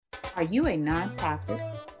Are you a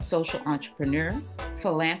nonprofit, social entrepreneur,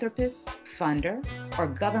 philanthropist, funder, or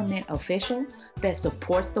government official that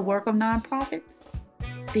supports the work of nonprofits?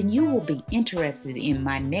 Then you will be interested in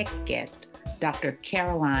my next guest, Dr.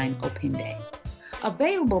 Carolyne Opinde.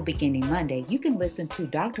 Available beginning Monday, you can listen to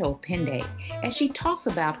Dr. Opinde as she talks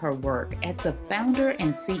about her work as the founder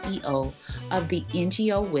and CEO of the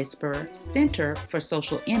NGO Whisperer Center for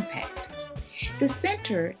Social Impact. The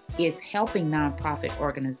center is helping nonprofit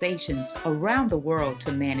organizations around the world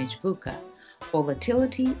to manage VUCA,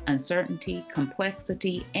 volatility, uncertainty,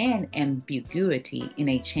 complexity, and ambiguity in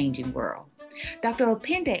a changing world. Dr.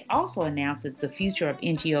 Opinde also announces the Future of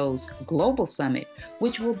NGOs Global Summit,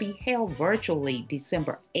 which will be held virtually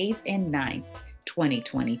December 8th and 9th,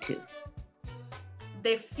 2022.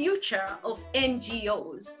 The future of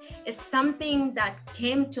NGOs is something that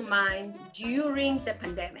came to mind during the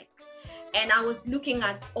pandemic. And I was looking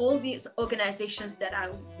at all these organizations that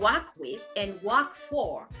I work with and work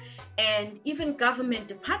for, and even government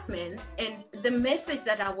departments. And the message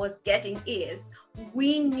that I was getting is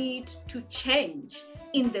we need to change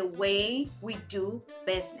in the way we do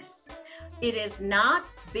business. It is not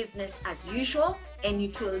business as usual, and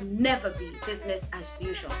it will never be business as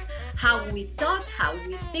usual. How we thought, how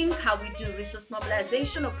we think, how we do resource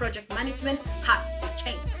mobilization or project management has to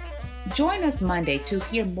change. Join us Monday to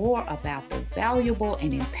hear more about the valuable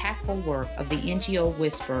and impactful work of the NGO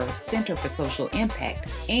Whisperer Center for Social Impact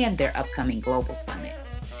and their upcoming Global Summit.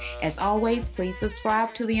 As always, please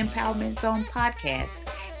subscribe to the Empowerment Zone podcast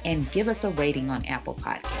and give us a rating on Apple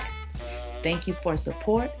Podcasts. Thank you for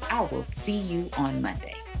support. I will see you on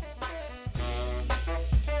Monday.